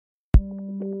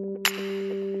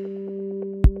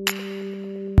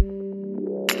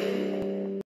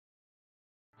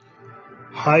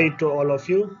Hi to all of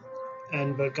you,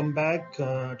 and welcome back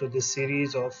to this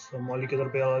series of molecular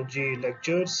biology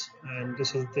lectures. And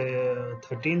this is the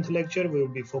 13th lecture. We will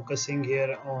be focusing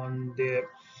here on the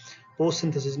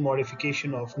post-synthesis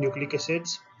modification of nucleic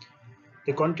acids.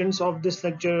 The contents of this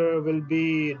lecture will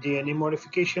be DNA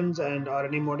modifications and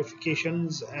RNA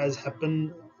modifications as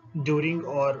happen during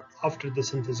or after the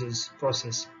synthesis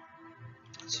process.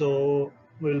 So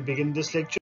we'll begin this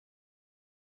lecture.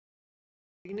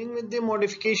 Beginning with the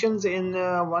modifications in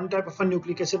one type of a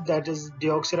nucleic acid, that is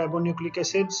deoxyribonucleic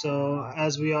acid. So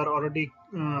as we are already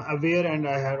aware, and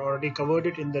I had already covered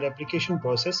it in the replication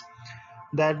process,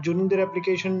 that during the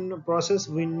replication process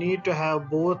we need to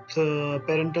have both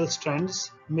parental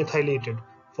strands methylated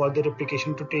for the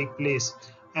replication to take place,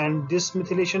 and this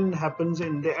methylation happens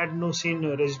in the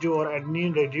adenosine residue or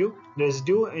adenine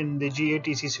residue in the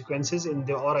GATC sequences in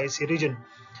the RIC region.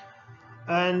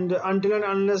 And until and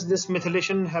unless this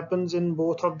methylation happens in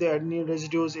both of the adenine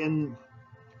residues in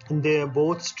their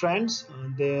both strands,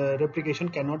 the replication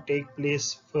cannot take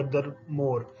place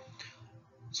furthermore.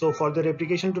 So for the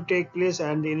replication to take place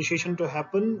and the initiation to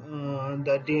happen,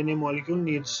 the DNA molecule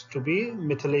needs to be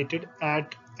methylated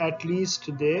at least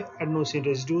the adenosine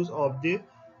residues of the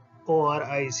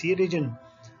ORIC region.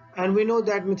 And we know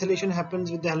that methylation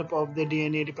happens with the help of the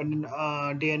DNA dependent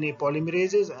DNA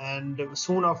polymerases, and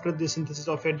soon after the synthesis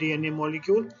of a DNA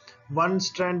molecule, one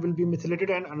strand will be methylated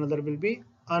and another will be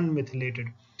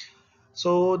unmethylated.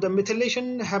 So the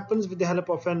methylation happens with the help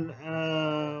of an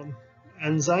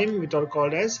enzyme which are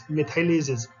called as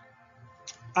methylases.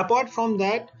 Apart from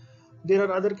that, there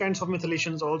are other kinds of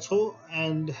methylations also,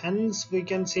 and hence we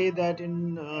can say that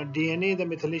in DNA the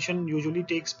methylation usually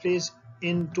takes place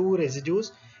in two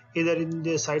residues, either in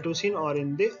the cytosine or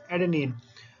in the adenine.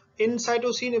 In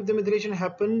cytosine, if the methylation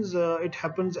happens, it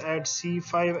happens at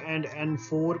C5 and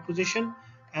N4 position,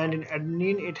 and in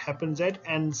adenine it happens at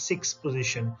N6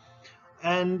 position,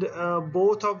 and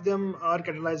both of them are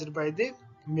catalyzed by the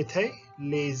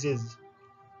methylases.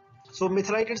 So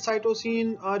methylated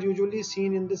cytosine are usually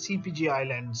seen in the CpG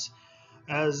islands.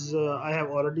 As I have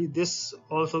already this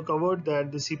also covered,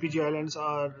 that the CpG islands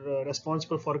are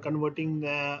responsible for converting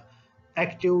the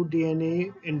active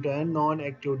DNA into a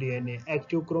non-active DNA,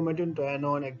 active chromatin to a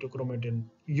non-active chromatin,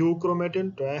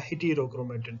 euchromatin to a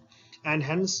heterochromatin, and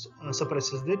hence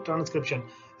suppresses the transcription.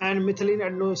 And methylene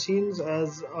adenosines,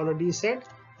 as already said,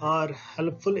 are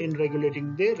helpful in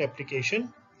regulating the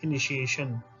replication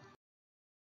initiation.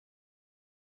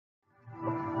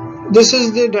 This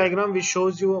is the diagram which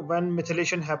shows you when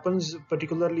methylation happens,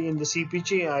 particularly in the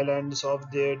CpG islands of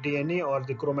the DNA or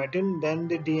the chromatin. Then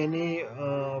the DNA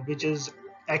which is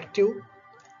active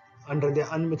under the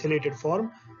unmethylated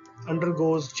form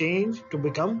undergoes change to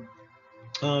become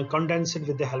condensed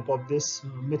with the help of this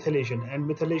methylation, and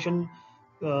methylation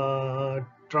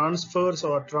transfers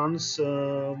or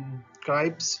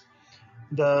transcribes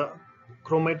the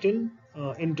chromatin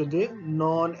into the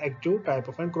non-active type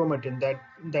of an chromatin.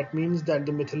 That means that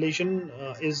the methylation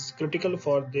is critical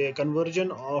for the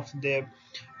conversion of the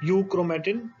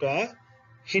euchromatin to a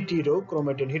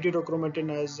heterochromatin. Heterochromatin,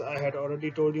 as I had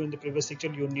already told you in the previous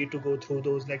lecture, you need to go through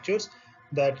those lectures,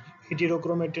 that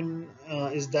heterochromatin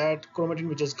is that chromatin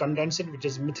which is condensed, which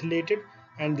is methylated,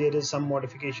 and there is some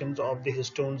modifications of the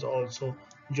histones also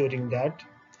during that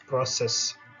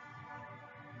process.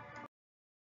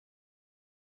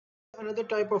 Another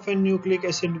type of a nucleic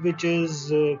acid which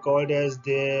is called as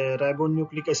the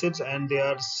ribonucleic acids, and they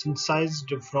are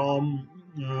synthesized from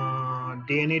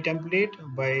DNA template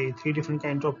by three different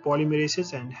kinds of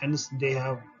polymerases, and hence they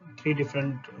have three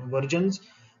different versions: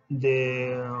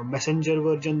 the messenger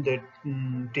version, the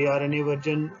tRNA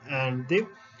version, and the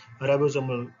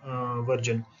ribosomal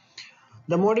version.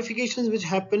 The modifications which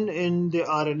happen in the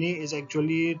RNA is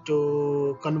actually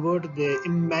to convert the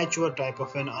immature type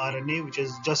of an RNA, which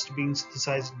is just being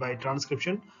synthesized by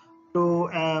transcription, to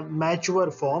a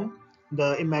mature form.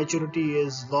 The immaturity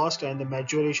is lost and the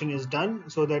maturation is done,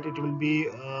 so that it will be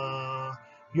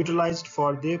utilized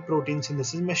for the protein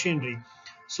synthesis machinery.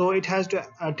 So it has to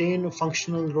attain a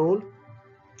functional role,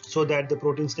 so that the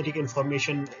protein synthetic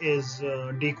information is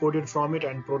decoded from it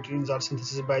and proteins are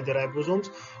synthesized by the ribosomes,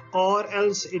 or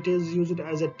else it is used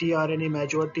as a tRNA,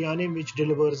 mature tRNA, which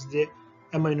delivers the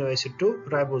amino acid to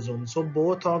ribosome. So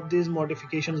both of these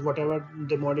modifications, whatever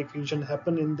the modification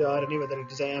happen in the RNA, whether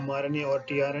it is a mRNA or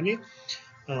tRNA,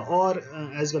 or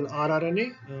as well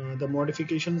rRNA, the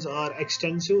modifications are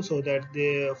extensive, so that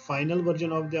the final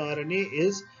version of the RNA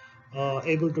is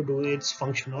able to do its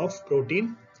function of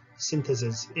protein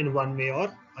synthesis in one way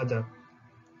or other.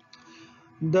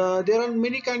 There are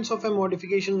many kinds of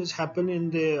modifications which happen in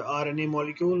the RNA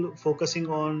molecule. Focusing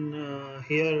on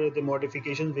here the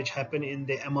modifications which happen in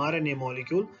the mRNA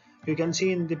molecule. You can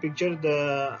see in the picture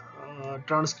the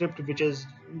transcript which is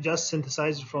just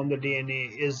synthesized from the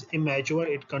DNA is immature.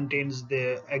 It contains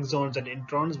the exons and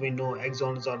introns. We know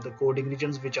exons are the coding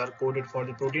regions which are coded for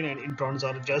the protein, and introns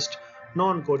are just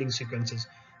non-coding sequences.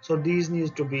 So these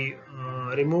need to be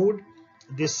removed.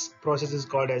 This process is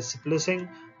called as splicing.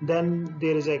 Then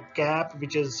there is a cap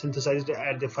which is synthesized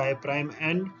at the 5'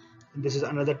 end. This is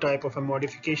another type of a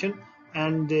modification.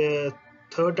 And the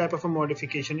third type of a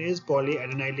modification is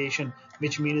polyadenylation,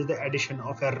 which means the addition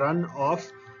of a run of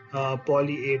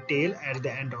poly A tail at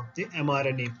the end of the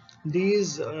mRNA.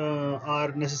 These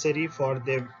are necessary for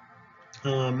the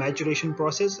maturation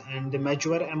process, and the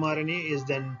mature mRNA is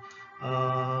then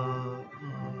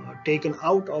taken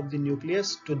out of the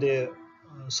nucleus to the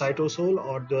cytosol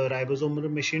or the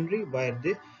ribosomal machinery, where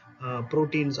the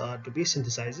proteins are to be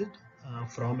synthesized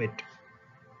from it.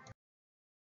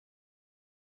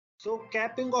 So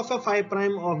capping of a 5'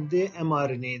 of the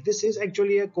mRNA, this is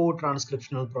actually a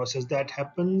co-transcriptional process that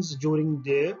happens during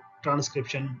the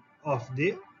transcription of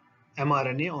the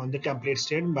mRNA on the template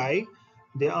state by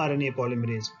the RNA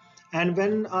polymerase. And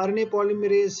when RNA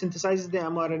polymerase synthesizes the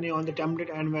mRNA on the template,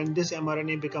 and when this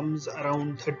mRNA becomes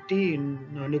around 30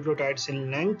 nucleotides in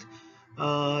length,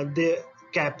 the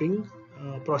capping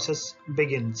process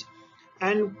begins.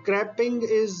 And capping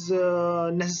is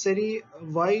necessary.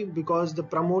 Why? Because the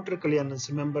promoter clearance,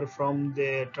 remember from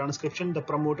the transcription, the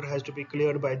promoter has to be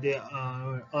cleared by the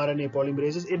RNA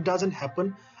polymerases. It doesn't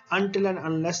happen until and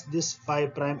unless this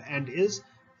 5' end is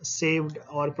saved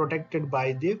or protected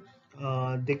by the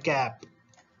cap.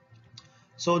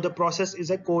 So the process is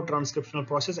a co-transcriptional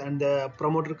process, and the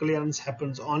promoter clearance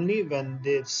happens only when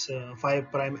this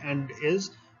 5' end is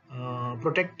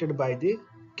protected by the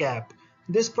cap.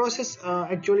 This process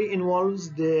actually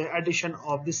involves the addition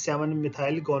of the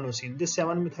 7-methylguanosine. This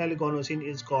 7-methylguanosine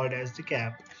is called as the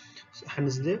cap,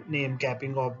 hence the name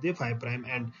capping of the 5'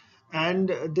 end. And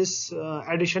this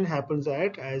addition happens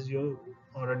at, as you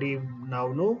already now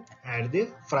know, at the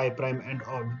 5' end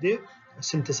of the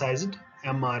synthesized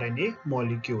mRNA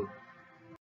molecule.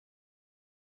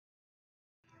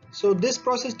 So this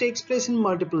process takes place in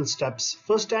multiple steps.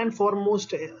 First and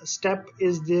foremost step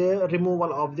is the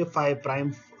removal of the 5'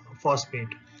 phosphate.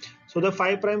 So the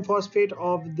 5' phosphate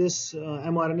of this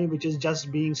mRNA, which is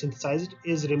just being synthesized,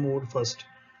 is removed first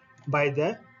by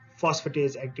the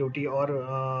phosphatase activity or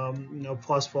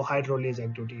phosphohydrolase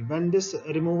activity. When this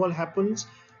removal happens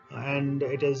and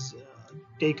it is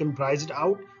taken prized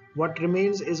out, what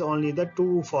remains is only the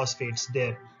 2 phosphates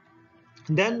there.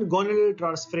 Then guanylyl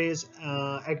transferase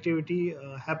activity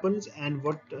happens, and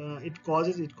what it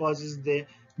causes the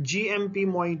GMP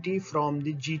moiety from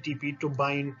the GTP to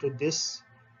bind to this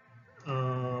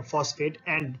phosphate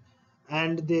end,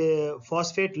 and the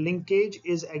phosphate linkage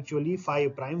is actually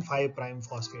 5'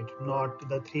 phosphate, not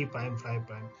the 3'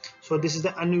 5'. So this is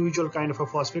the unusual kind of a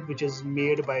phosphate which is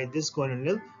made by this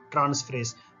guanylyl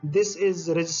transferase. This is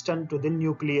resistant to the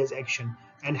nuclease action,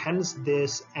 and hence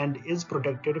this end is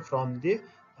protected from the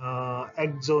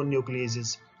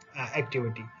exonucleases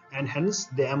activity, and hence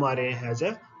the mRNA has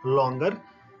a longer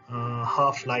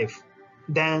half-life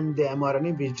than the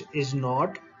mRNA which is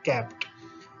not capped.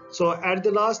 So at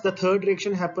the last, the third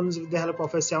reaction happens with the help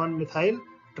of a 7-methyl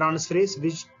transferase,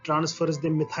 which transfers the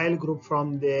methyl group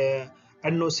from the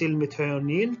adenosine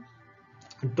methionine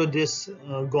to this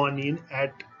guanine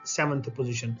at 7th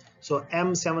position. So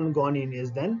M7 guanine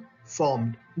is then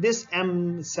formed. This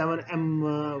M7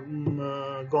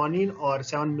 guanine or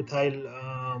 7-methyl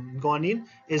guanine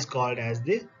is called as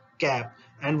the cap,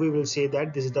 and we will say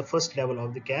that this is the first level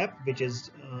of the cap, which is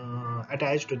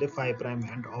attached to the 5'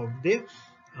 end of the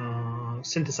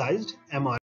synthesized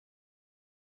mRNA.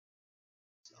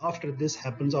 After this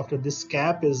happens, after this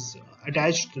cap is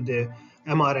attached to the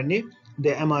mRNA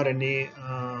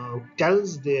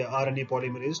tells the RNA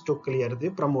polymerase to clear the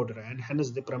promoter, and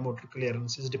hence the promoter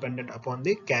clearance is dependent upon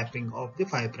the capping of the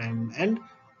 5' end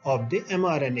of the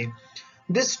mRNA.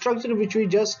 This structure which we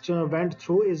just went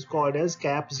through is called as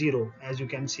cap 0, as you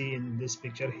can see in this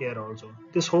picture here also.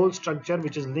 This whole structure,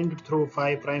 which is linked through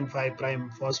 5'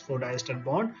 phosphodiester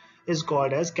bond, is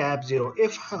called as cap 0.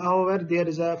 If however there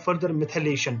is a further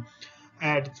methylation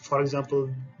at, for example,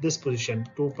 this position,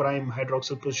 2'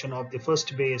 hydroxyl position of the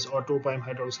first base or 2'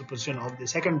 hydroxyl position of the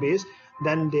second base,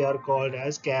 then they are called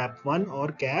as cap 1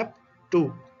 or cap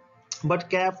 2. But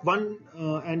cap 1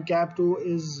 and cap 2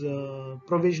 is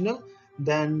provisional.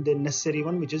 Then the necessary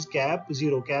one, which is cap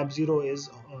 0. Cap 0 is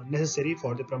necessary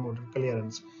for the promoter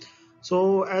clearance.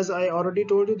 So as I already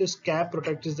told you, this cap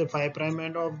protects the 5'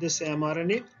 end of this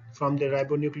mRNA from the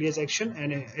ribonuclease action,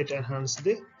 and it enhances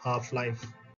the half-life.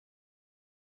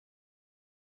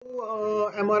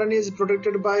 mRNA is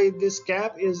protected by this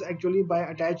cap is actually by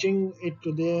attaching it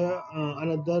to the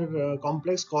another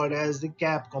complex called as the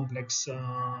cap complex,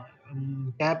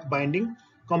 cap binding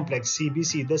complex,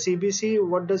 CBC. The CBC,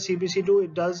 what does CBC do?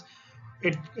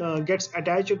 It gets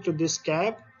attached to this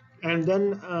cap, and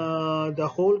then the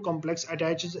whole complex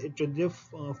attaches it to the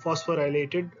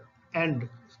phosphorylated end,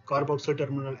 carboxyl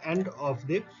terminal end of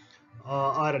the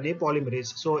RNA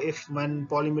polymerase. So if when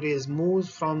polymerase moves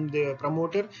from the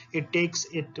promoter, it takes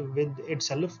it with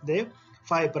itself the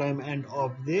 5' end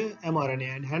of the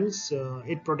mRNA, and hence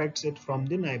it protects it from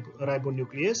the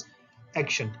ribonuclease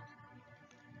action.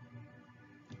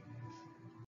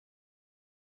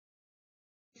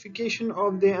 Modification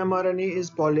of the mRNA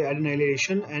is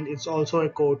polyadenylation, and it's also a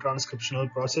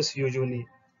co-transcriptional process usually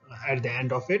at the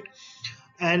end of it,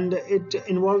 and it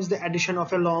involves the addition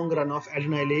of a long run of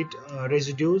adenylate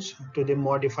residues to the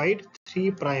modified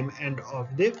 3' end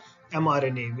of the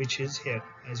mRNA, which is here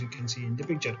as you can see in the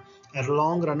picture. A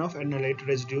long run of adenylate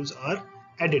residues are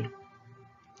added.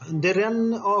 The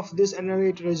run of this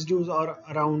adenylate residues are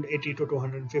around 80 to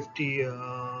 250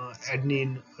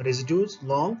 adenine residues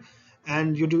long,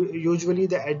 and usually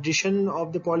the addition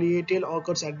of the poly A tail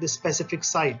occurs at the specific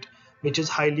site, which is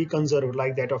highly conserved,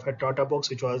 like that of a Tata box,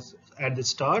 which was at the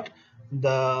start.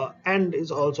 The end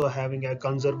is also having a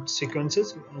conserved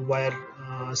sequences where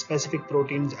specific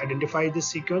proteins identify this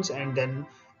sequence and then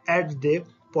add the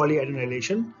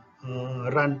polyadenylation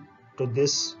run to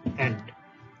this end.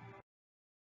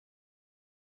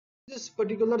 This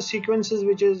particular sequences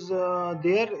which is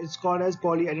there is called as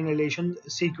polyadenylation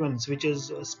sequence, which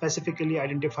is specifically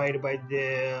identified by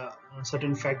the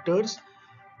certain factors.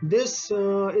 This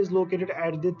is located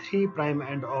at the 3'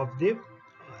 end of the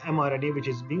mRNA which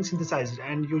is being synthesized,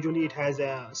 and usually it has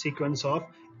a sequence of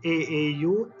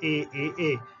AAU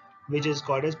AAA, which is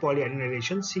called as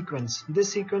polyadenylation sequence.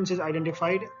 This sequence is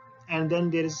identified, and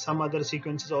then there is some other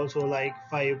sequences also like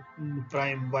 5'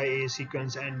 YA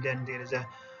sequence, and then there is a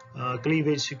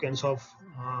cleavage sequence of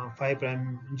 5'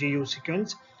 GU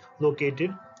sequence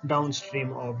located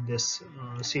downstream of this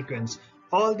sequence.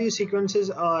 All these sequences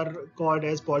are called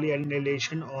as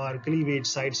polyadenylation or cleavage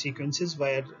site sequences,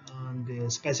 where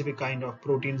the specific kind of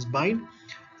proteins bind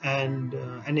and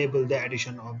enable the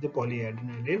addition of the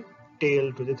polyadenyl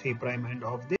tail to the 3' end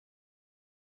of the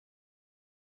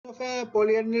a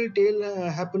polyadenyl tail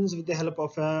happens with the help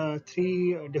of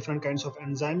three different kinds of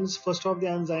enzymes. First of the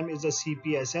enzyme is the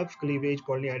CPSF, cleavage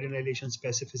polyadenylation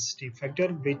specificity factor,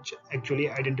 which actually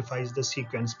identifies the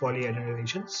sequence,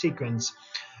 polyadenylation sequence,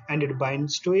 and it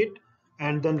binds to it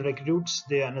and then recruits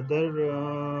the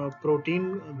another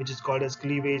protein which is called as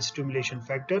cleavage stimulation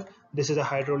factor. This is a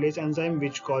hydrolase enzyme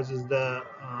which causes the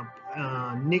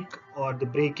nick or the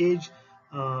breakage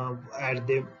at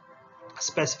the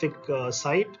specific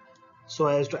site, so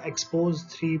as to expose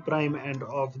 3' end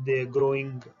of the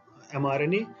growing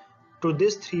mRNA. To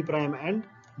this 3' end,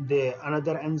 the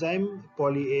another enzyme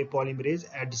poly A polymerase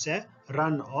adds a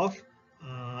run of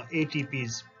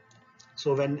ATPs.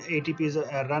 So when ATPs,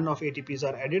 a run of ATPs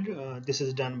are added, this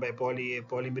is done by poly A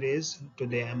polymerase to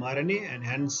the mRNA, and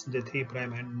hence the 3'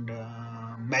 end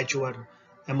mature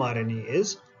mRNA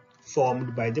is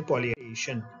formed by the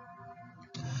polyation.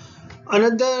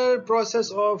 Another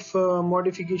process of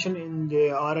modification in the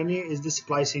RNA is the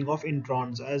splicing of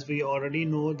introns. As we already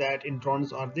know that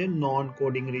introns are the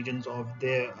non-coding regions of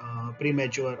the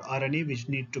premature RNA, which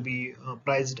need to be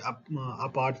prized up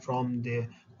apart from the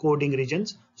coding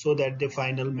regions, so that the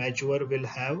final mature will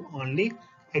have only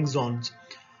exons.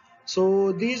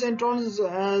 So these introns,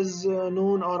 as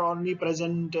known, are only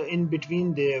present in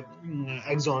between the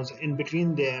exons, in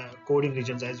between the coding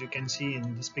regions, as you can see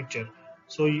in this picture.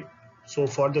 So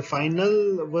for the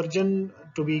final version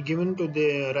to be given to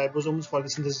the ribosomes for the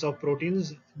synthesis of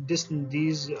proteins,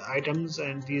 these items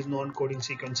and these non-coding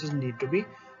sequences need to be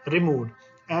removed,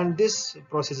 and this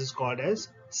process is called as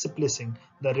splicing,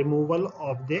 the removal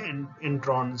of the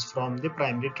introns from the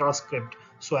primary transcript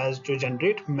so as to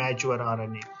generate mature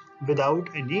RNA without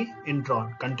any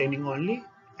intron, containing only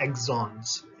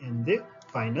exons in the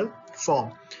final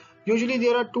form. Usually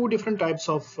there are two different types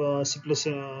of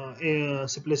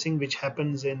splicing which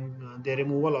happens in the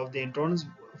removal of the introns.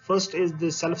 First is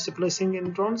the self-splicing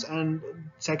introns, and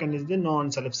second is the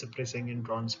non-self-splicing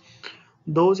introns.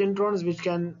 Those introns which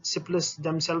can splice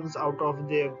themselves out of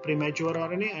the premature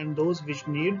RNA, and those which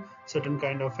need certain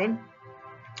kind of a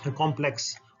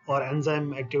complex or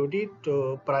enzyme activity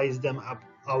to prise them up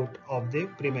out of the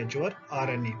premature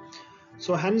RNA.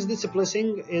 So hence the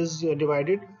splicing is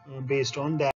divided based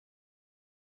on that.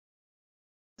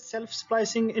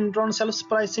 Self-splicing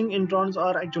introns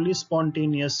are actually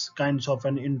spontaneous kinds of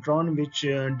an intron which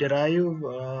derive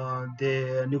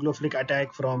the nucleophilic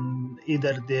attack from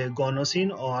either the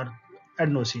guanosine or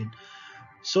adenosine.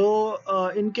 So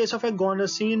in case of a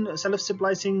guanosine,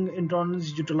 self-splicing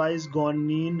introns utilize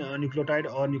guanine nucleotide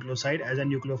or nucleoside as a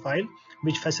nucleophile,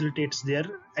 which facilitates their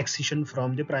excision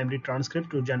from the primary transcript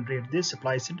to generate the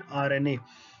spliced RNA,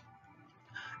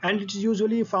 and it is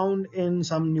usually found in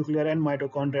some nuclear and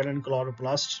mitochondrial and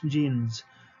chloroplast genes.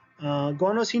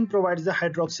 Guanosine provides the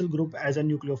hydroxyl group as a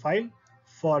nucleophile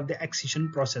for the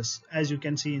excision process. As you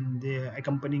can see in the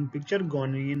accompanying picture,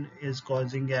 guanine is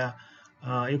causing a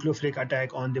nucleophilic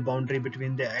attack on the boundary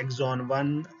between the exon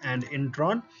 1 and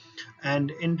intron,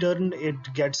 and in turn it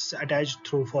gets attached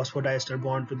through phosphodiester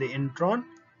bond to the intron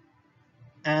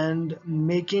and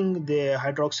making the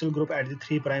hydroxyl group at the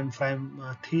 3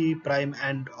 prime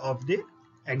end of the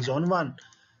exon 1.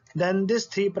 Then this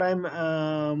 3 prime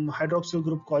hydroxyl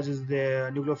group causes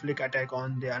the nucleophilic attack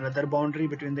on the another boundary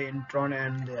between the intron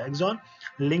and the exon,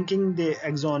 linking the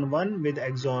exon 1 with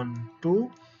exon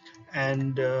 2,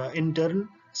 and in turn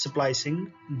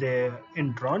splicing the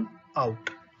intron out.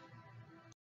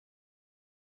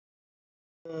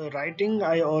 Writing,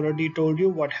 I already told you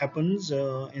what happens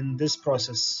in this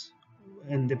process.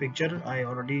 In the picture, I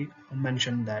already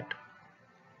mentioned that.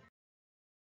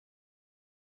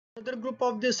 Another group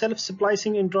of the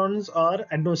self-splicing introns are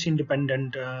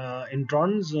adenosine-dependent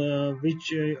introns,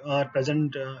 which are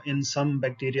present in some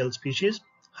bacterial species.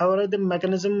 However, the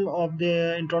mechanism of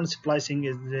the intron splicing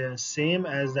is the same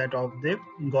as that of the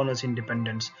guanosine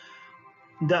dependence.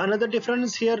 The another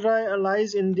difference here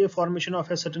lies in the formation of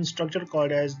a certain structure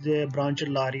called as the branched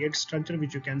lariat structure,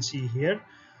 which you can see here.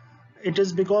 It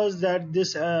is because that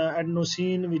this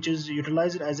adenosine, which is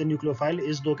utilized as a nucleophile,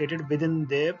 is located within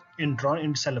the intron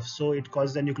itself. So it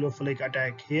causes a nucleophilic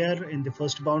attack here in the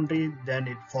first boundary, then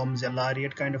it forms a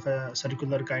lariat kind of a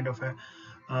circular kind of a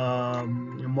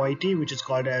moiety, which is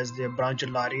called as the branched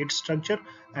lariat structure,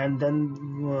 and then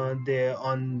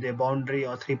on the boundary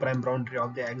or 3 prime boundary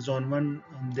of the exon 1,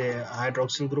 the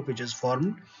hydroxyl group which is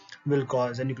formed will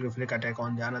cause a nucleophilic attack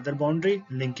on the another boundary,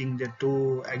 linking the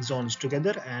two exons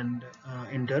together, and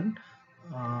in turn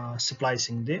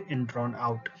splicing the intron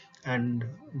out, and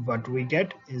what we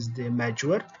get is the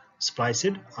mature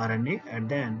spliced RNA at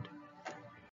the end.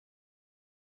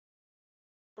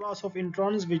 Class of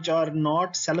introns which are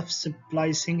not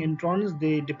self-splicing introns,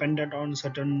 they dependent on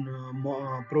certain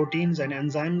proteins and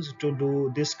enzymes to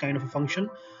do this kind of a function,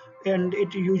 and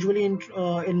it usually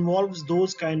involves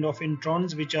those kind of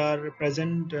introns which are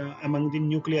present among the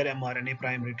nuclear mRNA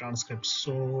primary transcripts.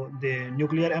 So the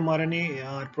nuclear mRNA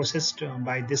are processed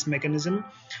by this mechanism,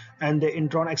 and the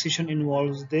intron excision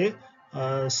involves the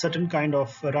certain kind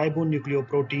of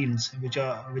ribonucleoproteins which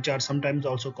are sometimes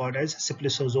also called as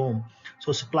spliceosome.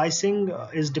 So splicing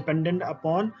is dependent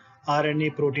upon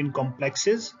RNA protein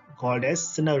complexes called as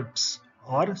SNRPs,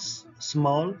 or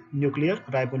small nuclear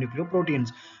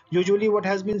ribonucleoproteins. Usually what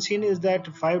has been seen is that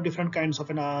 5 different kinds of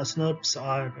SNRPs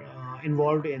are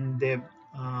involved in the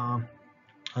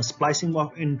splicing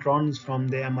of introns from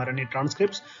the mRNA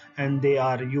transcripts, and they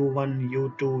are U1,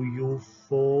 U2,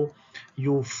 U4,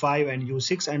 U5 and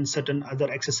U6, and certain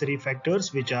other accessory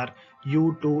factors which are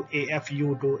U2AF,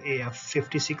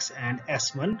 U2AF56 and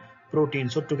S1 protein.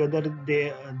 So together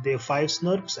the 5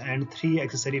 SNRPs and 3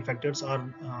 accessory factors are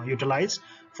utilized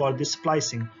for this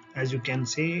splicing, as you can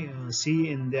see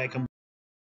in the.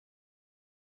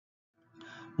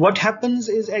 What happens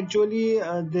is actually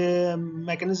the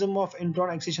mechanism of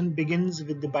intron excision begins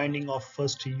with the binding of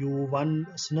first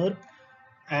U1 SNRP,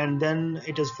 and then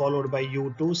it is followed by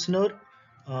U2 SNRP,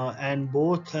 and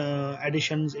both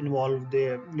additions involve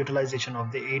the utilization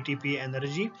of the ATP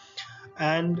energy,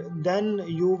 and then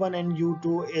U1 and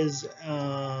U2 is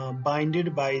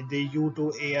binded by the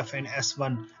U2AF and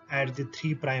S1 at the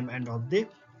 3 prime end of the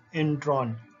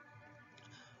intron.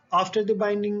 After the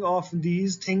binding of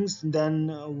these things, then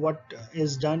what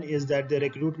is done is that the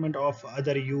recruitment of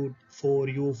other U4,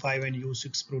 U5 and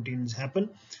U6 proteins happen,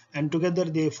 and together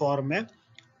they form a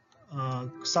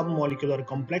submolecular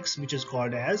complex which is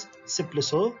called as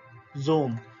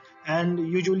spliceosome. And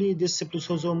usually this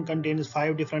spliceosome contains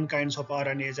 5 different kinds of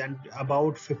RNAs and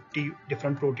about 50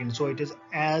 different proteins, so it is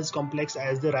as complex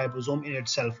as the ribosome in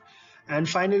itself. And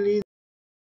finally,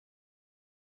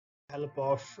 help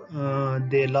of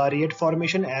the lariat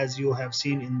formation, as you have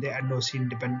seen in the adenosine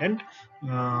dependent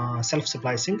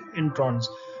self-splicing introns.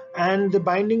 And the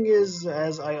binding is,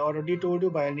 as I already told you,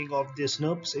 binding of the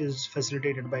SNPs is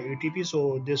facilitated by ATP.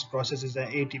 So this process is an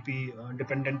ATP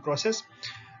dependent process,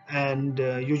 and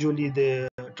usually the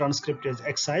transcript is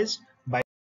excised by.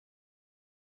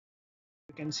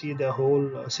 You can see the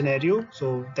whole scenario.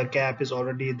 So the cap is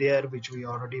already there, which we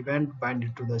already went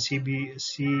binded to the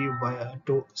CBC via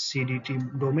to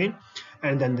CDT domain,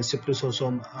 and then the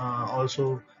cyclosome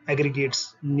also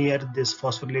aggregates near this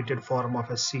phosphorylated form of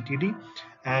a CTD,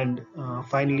 and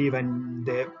finally when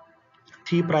the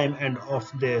 3' end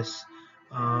of this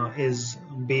is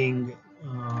being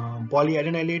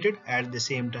polyadenylated, at the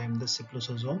same time the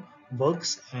cyclosome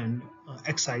works and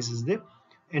excises the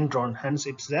intron, hence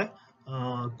it's the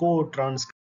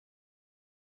co-transcript.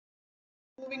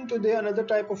 Moving to the another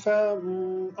type of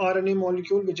RNA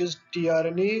molecule, which is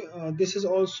tRNA. This is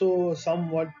also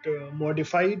somewhat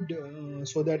modified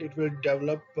so that it will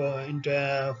develop into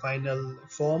a final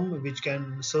form which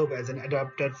can serve as an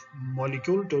adapter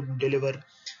molecule to deliver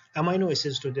amino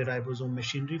acids to the ribosome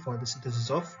machinery for the synthesis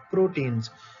of proteins.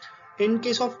 In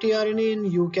case of tRNA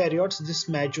in eukaryotes, this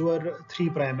mature 3'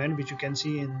 end, which you can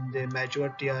see in the mature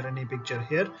tRNA picture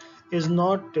here, is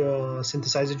not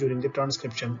synthesized during the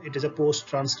transcription. It is a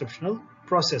post-transcriptional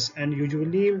process and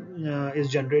usually is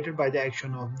generated by the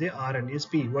action of the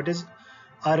RNase-P. What is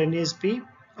RNase-P?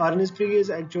 RNase-P is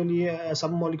actually a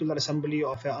submolecular assembly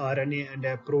of a RNA and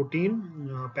a protein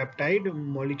peptide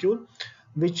molecule,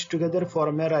 which together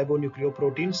form a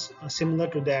ribonucleoproteins similar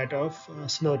to that of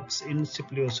SNRPs in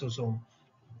cyclosome.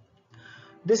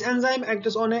 This enzyme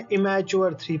acts on an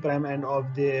immature 3' end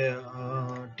of the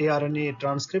tRNA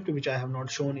transcript, which I have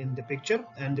not shown in the picture,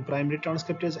 and the primary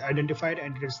transcript is identified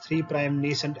and its 3'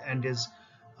 nascent end is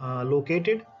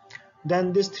located.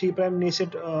 Then this 3'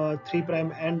 nascent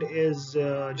 3' end is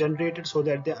generated so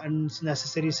that the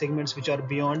unnecessary segments which are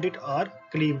beyond it are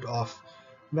cleaved off.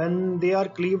 When they are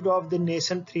cleaved off, the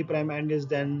nascent 3' end is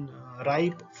then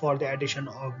ripe for the addition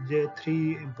of the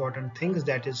three important things,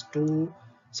 that is 2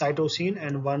 cytosine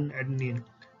and 1 adenine,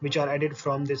 which are added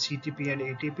from the CTP and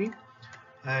ATP,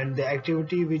 and the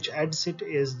activity which adds it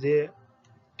is the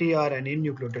tRNA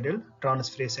nucleotide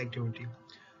transferase activity.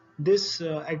 This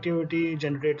activity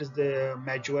generates the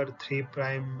mature 3'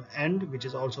 end, which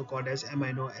is also called as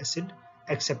amino acid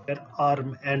acceptor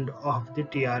arm end of the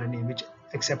tRNA, which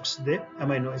accepts the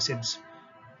amino acids,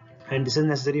 and this is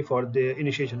necessary for the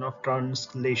initiation of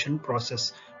translation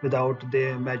process. Without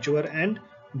the mature end,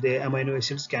 the amino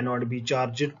acids cannot be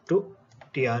charged to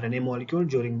tRNA molecule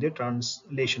during the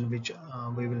translation, which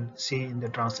we will see in the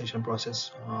translation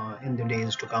process in the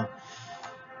days to come.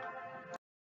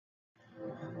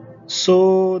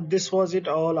 So this was it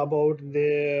all about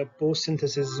the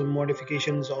post-synthesis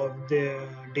modifications of the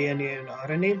DNA and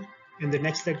RNA. In the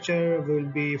next lecture, we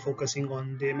will be focusing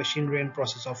on the machinery and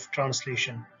process of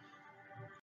translation.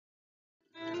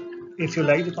 If you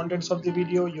like the contents of the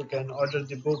video, you can order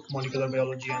the book Molecular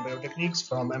Biology and Biotechniques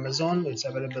from Amazon. It's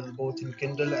available both in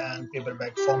Kindle and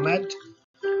paperback format.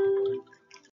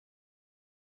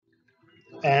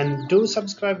 And do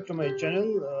subscribe to my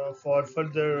channel for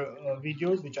further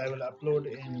videos which I will upload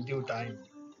in due time.